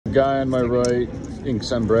Guy on my right,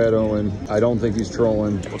 thinks I'm Brad Owen. I don't think he's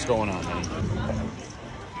trolling. What's going on, man?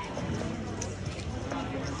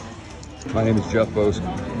 My name is Jeff Boski.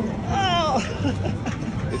 Oh.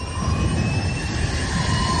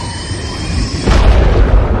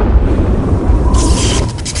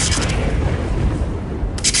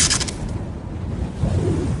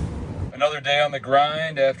 Another day on the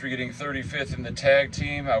grind. After getting 35th in the tag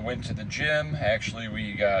team, I went to the gym. Actually,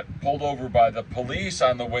 we got pulled over by the police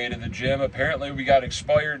on the way to the gym. Apparently, we got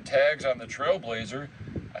expired tags on the Trailblazer.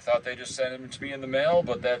 I thought they just sent them to me in the mail,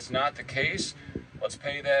 but that's not the case. Let's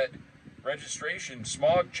pay that registration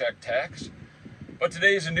smog check tax. But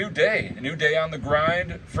today's a new day on the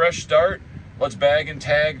grind, fresh start. Let's bag and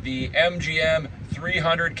tag the MGM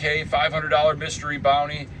 300K $500 mystery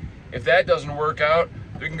bounty. If that doesn't work out,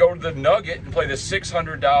 we can go to the Nugget and play the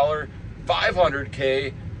 $600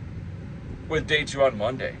 500K with day 2 on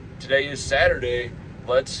Monday. Today is Saturday.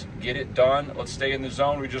 Let's get it done. Let's stay in the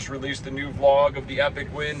zone. We just released the new vlog of the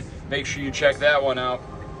epic win. Make sure you check that one out.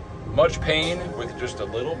 Much pain with just a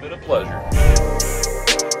little bit of pleasure.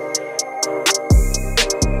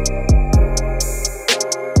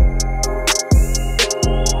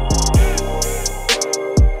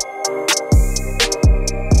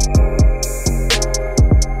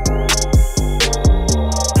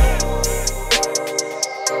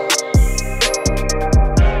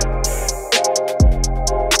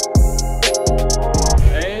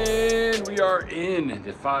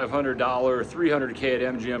 The $500 300K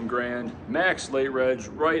at MGM Grand, max late reg,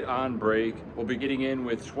 right on break. We'll be getting in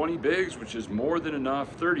with 20 bigs, which is more than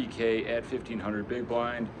enough. 30K at 1500 big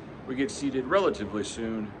blind. We get seated relatively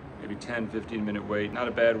soon, maybe 10-15 minute wait. Not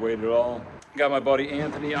a bad wait at all. Got my buddy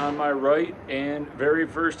Anthony on my right, and very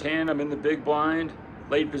first hand, I'm in the big blind.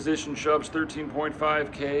 Late position shoves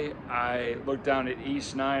 13.5K. I look down at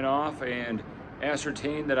East 9 off and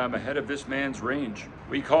ascertain that I'm ahead of this man's range.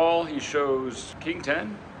 We call, he shows King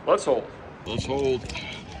 10. Let's hold. Let's hold.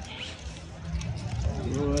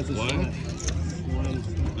 Oh, that's a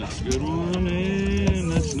what? That's a good one,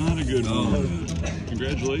 and that's not a good one.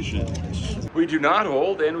 Congratulations. We do not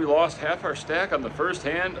hold, and we lost half our stack on the first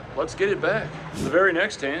hand. Let's get it back. The very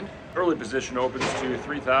next hand, early position opens to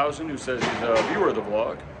 3,000, who says he's a viewer of the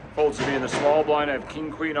vlog. Folds to me in the small blind. I have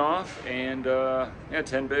King Queen off, and yeah,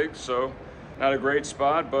 10 bigs, so not a great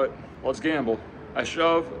spot, but let's gamble. I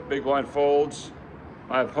shove, big blind folds.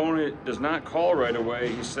 My opponent does not call right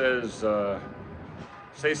away. He says,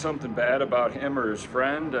 say something bad about him or his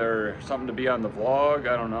friend or something to be on the vlog,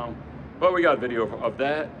 I don't know. But we got video of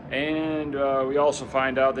that. And we also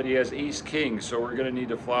find out that he has ace king, so we're gonna need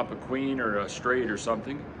to flop a queen or a straight or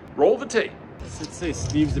something. Roll the tape. Does it say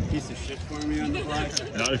Steve's a piece of shit for me on the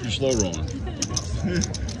flag? Not if you're slow rolling.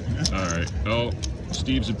 All right, oh.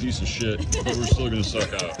 Steve's a piece of shit, but we're still gonna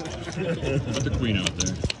suck out. Put the queen out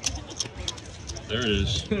there. There it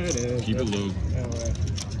is. Keep it low.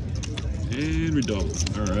 And we double.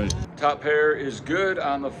 All right. Top pair is good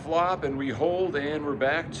on the flop, and we hold, and we're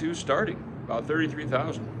back to starting. About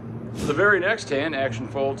 33,000. The very next hand, action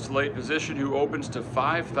folds to late position, who opens to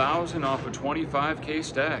 5,000 off a 25K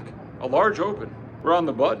stack. A large open. We're on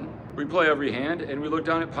the button. We play every hand, and we look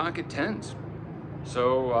down at pocket tens.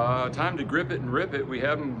 So time to grip it and rip it. We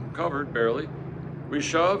have him covered, barely. We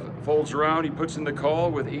shove, folds around, he puts in the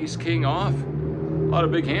call with ace king off. A lot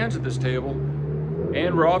of big hands at this table.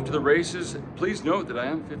 And we're off to the races. Please note that I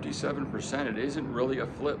am 57%. It isn't really a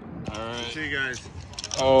flip. All right. See you guys.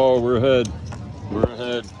 Oh, we're ahead. We're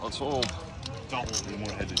ahead. Let's hold. Double. More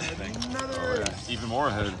ahead than you think. Oh, yeah. Even more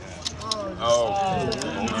ahead. Oh. All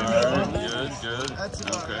right. Good.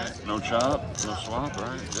 Okay. No chop, no swap. All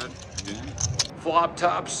right. Good. Flop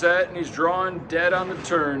top set, and he's drawing dead on the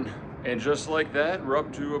turn. And just like that, we're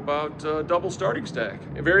up to about double starting stack.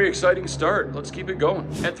 A very exciting start. Let's keep it going.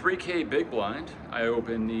 At 3K big blind, I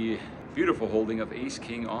open the beautiful holding of ace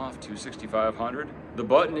king off to 6,500. The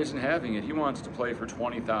button isn't having it. He wants to play for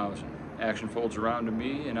 20,000. Action folds around to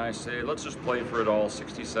me, and I say, let's just play for it all.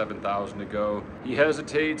 67,000 to go. He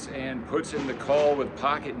hesitates and puts in the call with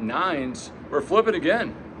pocket nines. We're flipping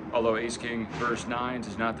again. Although ace king versus nines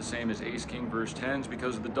is not the same as ace king versus tens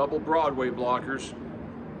because of the double Broadway blockers.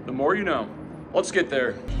 The more you know. Let's get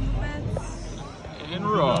there. And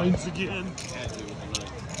nines again.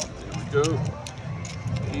 Here we go.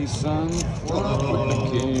 Ace on flop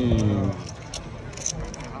with the king.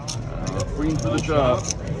 Queen for the chop.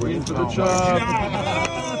 Queen for the chop.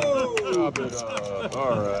 Chop it up.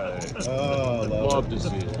 All right. Oh, love to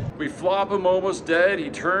see it. We flop him almost dead. He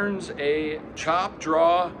turns a chop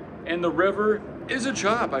draw, and the river is a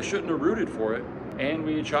chop. I shouldn't have rooted for it. And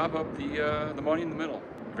we chop up the money in the middle.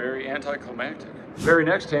 very anticlimactic. Very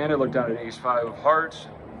next hand, I looked down at ace-5 of hearts,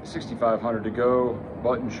 6,500 to go,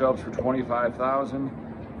 button shoves for 25,000.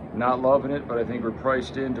 Not loving it, but I think we're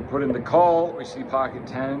priced in to put in the call. We see pocket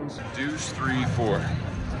tens, deuce, 3, 4.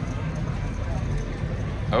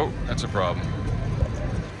 Oh, that's a problem.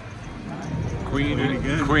 Queen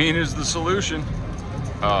is the solution.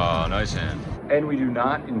 Oh, nice hand. And we do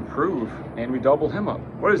not improve, and we double him up.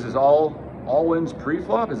 What is this, all wins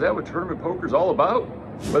pre-flop? Is that what tournament poker's all about?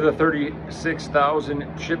 With a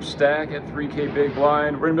 36,000 chip stack at 3K big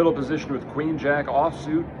blind, we're in middle position with queen jack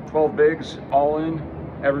offsuit, 12 bigs, all in,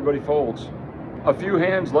 everybody folds. A few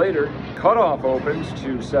hands later, cutoff opens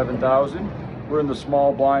to 7,000. We're in the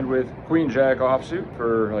small blind with queen jack offsuit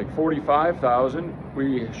for like 45,000.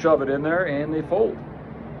 We shove it in there and they fold.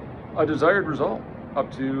 A desired result,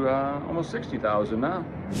 up to almost 60,000 now.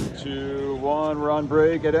 2-1, we're on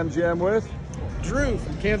break at MGM with Drew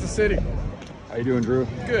from Kansas City. How you doing, Drew?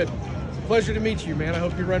 Good. It's a pleasure to meet you, man. I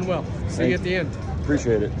hope you run well. See you at the end.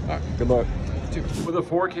 Appreciate it. All right. Good luck. You too. With a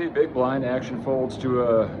 4K big blind, action folds to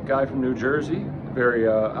a guy from New Jersey, very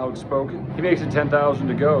outspoken. He makes it 10,000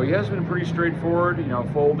 to go. He has been pretty straightforward, you know,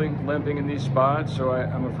 folding, limping in these spots, so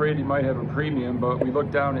I'm afraid he might have a premium, but we look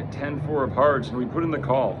down at 10-4 of hearts and we put in the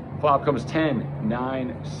call. Flop comes 10,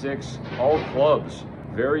 9, 6, all clubs.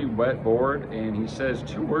 Very wet board, and he says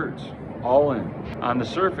 2 words. All in. On the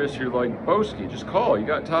surface, you're like, Boski, just call. You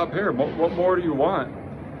got top pair. What more do you want?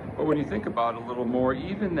 But when you think about it a little more,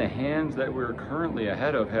 even the hands that we're currently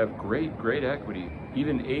ahead of have great equity.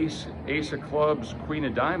 Even ace of clubs, queen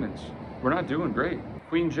of diamonds. We're not doing great.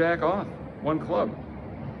 Queen jack off, 1 club.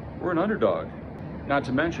 We're an underdog. Not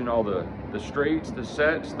to mention all the straights, the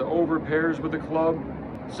sets, the over pairs with the club.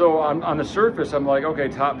 So on the surface, I'm like, okay,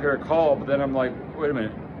 top pair call. But then I'm like, wait a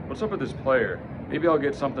minute, what's up with this player? Maybe I'll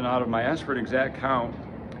get something out of him. I asked for an exact count,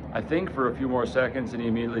 I think for a few more seconds, and he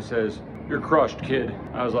immediately says, "You're crushed, kid."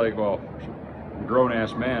 I was like, well, I'm a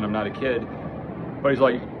grown-ass man, I'm not a kid. But he's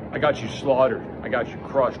like, I got you slaughtered. I got you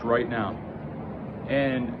crushed right now.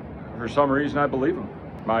 And for some reason, I believe him.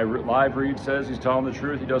 My live read says he's telling the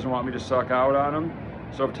truth. He doesn't want me to suck out on him.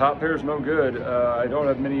 So if top pair's no good, I don't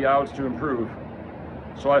have many outs to improve.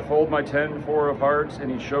 So I fold my 10-4 of hearts,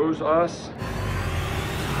 and he shows us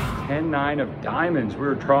 10-9 of diamonds. We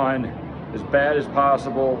were trying as bad as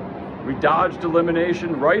possible. We dodged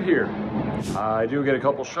elimination right here. I do get a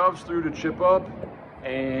couple shoves through to chip up,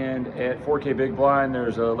 and at 4K big blind,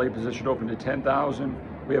 there's a late position open to 10,000.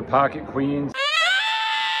 We have pocket queens.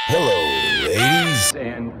 Hello, ladies.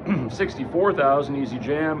 And 64,000 easy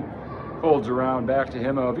jam folds around back to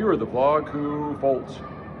him, a viewer of the vlog who folds.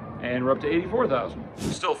 And we're up to 84,000.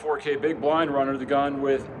 Still 4K big blind, runner the gun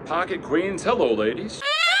with pocket queens. Hello, ladies.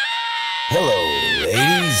 Hello,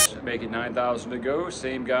 ladies. Make it 9,000 to go.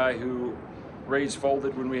 Same guy who raised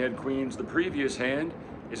folded when we had queens the previous hand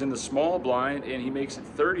is in the small blind, and he makes it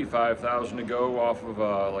 35,000 to go off of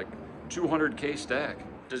like 200K stack.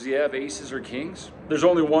 Does he have aces or kings? There's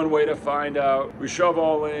only one way to find out. We shove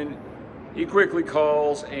all in. He quickly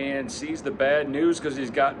calls and sees the bad news because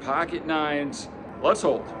he's got pocket nines. Let's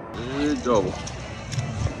hold. Big double.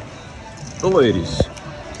 The ladies.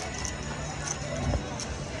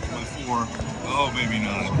 Oh, maybe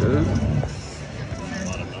not. Good.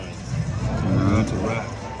 That's a wrap,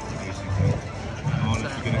 basically. Oh,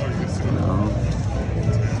 that's gonna No.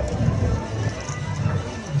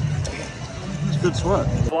 It's a good sweat.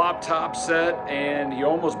 Flop top set, and he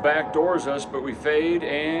almost backdoors us, but we fade,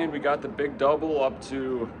 and we got the big double up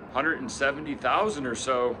to 170,000 or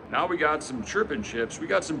so. Now we got some chirping chips. We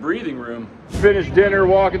got some breathing room. Finished dinner,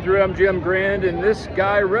 walking through MGM Grand, and this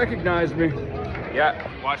guy recognized me. Yeah,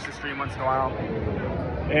 watch the stream once in a while.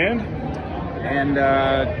 And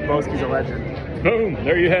Boski's a legend. boom,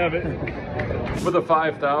 there you have it. With a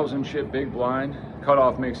 5,000 chip big blind,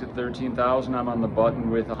 cutoff makes it 13,000. I'm on the button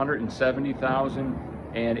with 170,000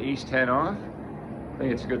 and ace 10 off. I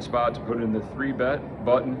think it's a good spot to put in the 3-bet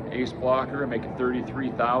button, ace blocker, and make it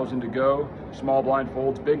 33,000 to go. Small blind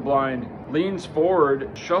folds, big blind leans forward,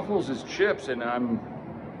 shuffles his chips, and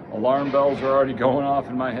alarm bells are already going off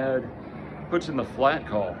in my head. Puts in the flat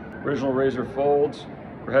call. Original razor folds.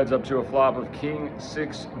 We're heads up to a flop of king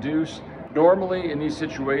 6 deuce. Normally in these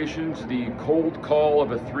situations, the cold call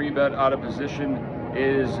of a 3-bet out of position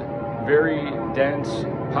is very dense.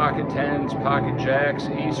 Pocket tens, pocket jacks,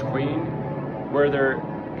 ace queen, where their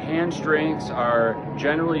hand strengths are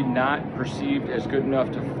generally not perceived as good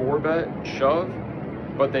enough to 4-bet shove,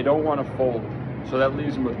 but they don't want to fold. So that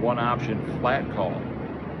leaves them with one option, flat call.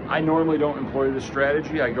 I normally don't employ this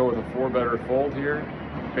strategy. I go with a 4-better fold here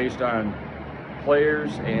based on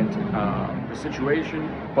players and the situation,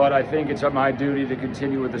 but I think it's my duty to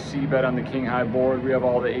continue with the C-bet on the king high board. We have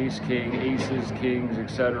all the ace king, aces, kings,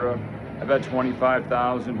 etc. I bet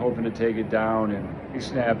 25,000, hoping to take it down, and he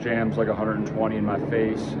snap jams like 120 in my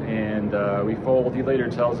face, and we fold. He later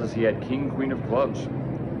tells us he had king, queen of clubs.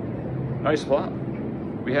 Nice flop.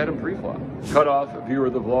 We had him pre-flop. Cutoff viewer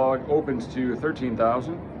of the vlog opens to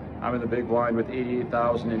 13,000. I'm in the big blind with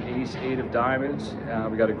 88,000 and ace 8 of diamonds.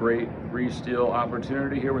 We got a great re-steal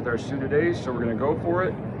opportunity here with our suited ace, so we're gonna go for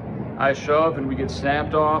it. I shove and we get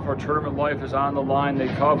snapped off. Our tournament life is on the line. They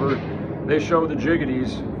cover. They show the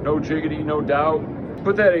jiggities. No jiggity, no doubt.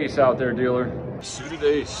 Put that ace out there, dealer. Suited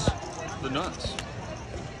ace. The nuts.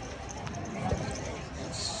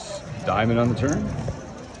 Diamond on the turn.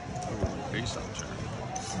 Ace on the turn.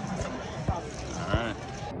 All right.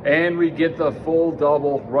 And we get the full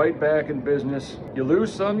double right back in business. You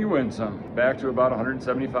lose some, you win some. Back to about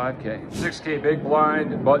 175K. 6K big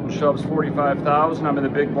blind, button shoves 45,000. I'm in the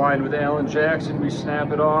big blind with Alan Jackson. We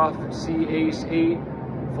snap it off. C ace 8,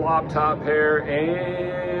 flop top pair,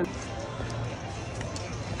 and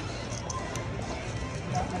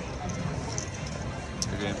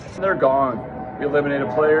they're gone. We eliminate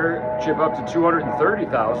a player, chip up to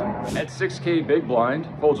 230,000. At 6K big blind,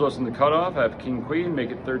 folds us in the cutoff. I have king queen, make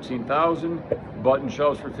it 13,000. Button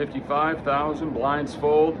shoves for 55,000. Blinds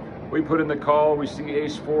fold. We put in the call. We see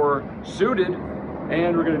ace 4 suited,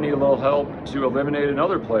 and we're going to need a little help to eliminate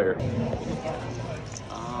another player.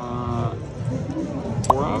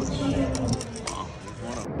 4 outs.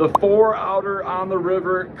 The 4 outer on the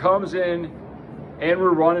river comes in. And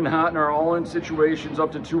we're running hot in our all-in situations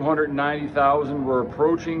up to 290,000. We're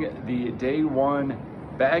approaching the day 1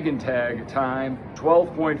 bag and tag time.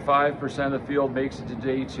 12.5% of the field makes it to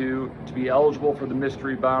day 2 to be eligible for the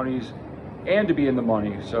mystery bounties and to be in the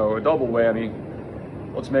money. So a double whammy.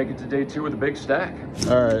 Let's make it to day 2 with a big stack.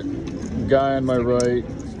 All right, guy on my right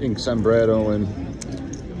thinks I'm Brad Owen.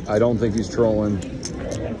 I don't think he's trolling.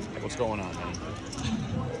 What's going on, man?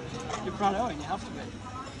 You're Brad Owen, you have to be.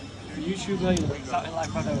 YouTube later, exactly like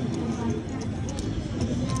Brad Owen.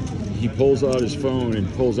 He pulls out his phone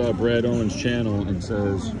and pulls out Brad Owen's channel and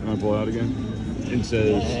says, you want to pull out again? And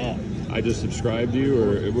says, yeah. I just subscribed to you,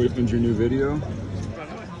 or it opens your new video.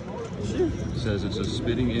 Sure. Says it's a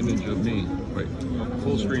spitting image of me. Wait,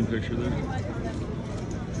 full screen picture there.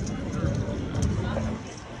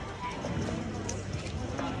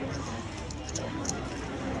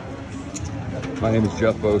 My name is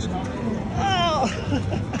Jeff Boski. Oh.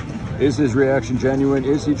 Is his reaction genuine?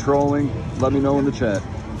 Is he trolling? Let me know in the chat.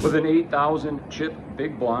 With an 8,000 chip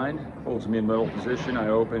big blind, holds me in middle position. I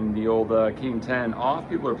open the old king 10 off.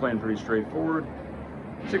 People are playing pretty straightforward.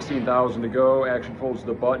 16,000 to go. Action folds to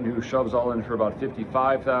the button, who shoves all in for about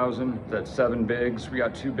 55,000. That's 7 bigs. We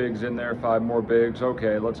got 2 bigs in there, 5 more bigs.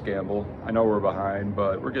 Okay, let's gamble. I know we're behind,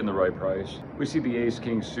 but we're getting the right price. We see the ace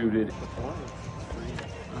king suited.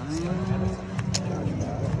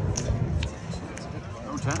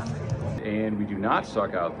 No time. And we do not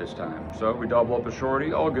suck out this time. So we double up a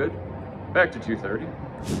shorty, all good. Back to 230.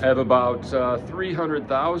 I have about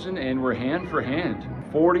 300,000 and we're hand for hand.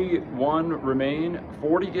 41 remain,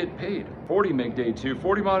 40 get paid. 40 make day 2,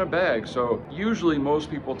 40 on a bag. So usually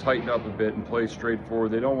most people tighten up a bit and play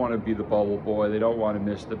straightforward. They don't want to be the bubble boy. They don't want to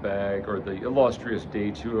miss the bag or the illustrious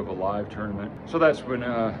day 2 of a live tournament. So that's when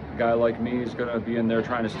a guy like me is gonna be in there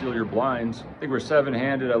trying to steal your blinds. I think we're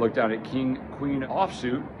 7-handed. I look down at king, queen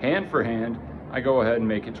offsuit, hand for hand. I go ahead and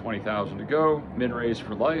make it 20,000 to go. Min raise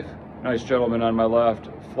for life. Nice gentleman on my left.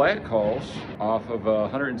 Flat calls off of a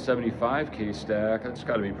 175K stack. That's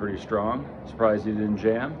got to be pretty strong. Surprised he didn't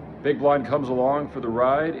jam. Big blind comes along for the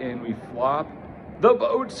ride and we flop the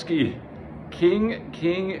Boski. King,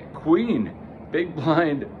 king, queen. Big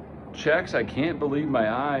blind checks. I can't believe my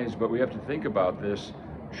eyes, but we have to think about this.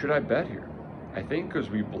 Should I bet here? I think because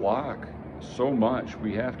we block so much,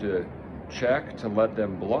 we have to check to let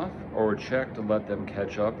them bluff or check to let them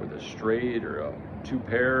catch up with a straight or a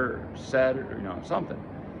 2-pair set, or something.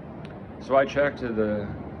 So I check to the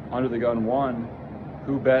under the gun 1,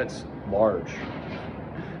 who bets large.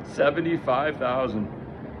 75,000.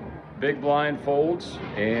 Big blind folds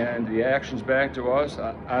and the action's back to us.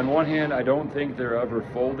 On one hand, I don't think they're ever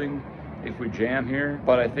folding if we jam here,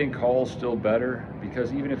 but I think call's still better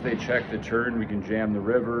because even if they check the turn, we can jam the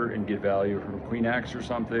river and get value from Queen X or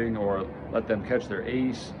something, or let them catch their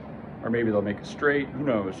ace, or maybe they'll make it straight, who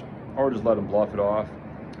knows, or just let them bluff it off.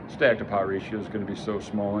 Stack to pot ratio is going to be so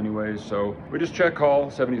small anyways, so we just check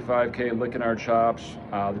call. 75K, licking our chops.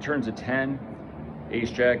 The turn's a 10.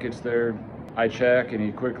 Ace jack gets there. I check and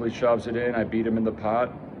he quickly shoves it in. I beat him in the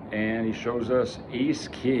pot and he shows us ace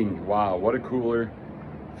king. Wow, what a cooler.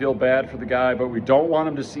 Feel bad for the guy, but we don't want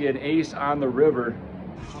him to see an ace on the river.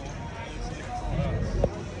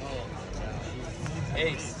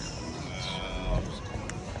 Ace.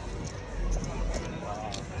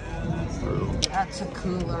 That's a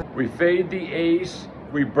cooler. We fade the ace,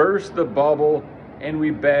 we burst the bubble, and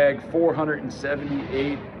we bag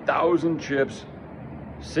 478,000 chips.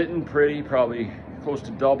 Sitting pretty, probably close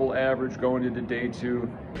to double average going into day 2.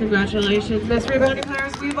 Congratulations, best rebounding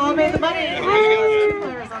players. We've all made the money. Two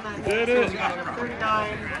players on that. Did it.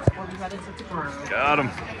 39. We'll be headed to tomorrow. Got him.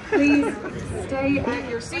 Please stay at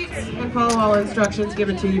your seats and follow all instructions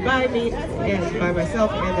given to you by me and by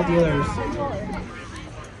myself and the dealers.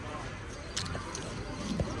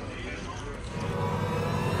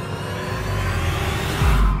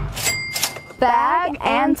 Bag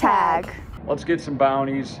and tag. Let's get some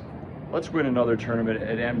bounties. Let's win another tournament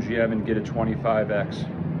at MGM and get a 25x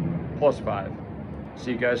plus 5.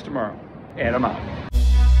 See you guys tomorrow. And I'm out.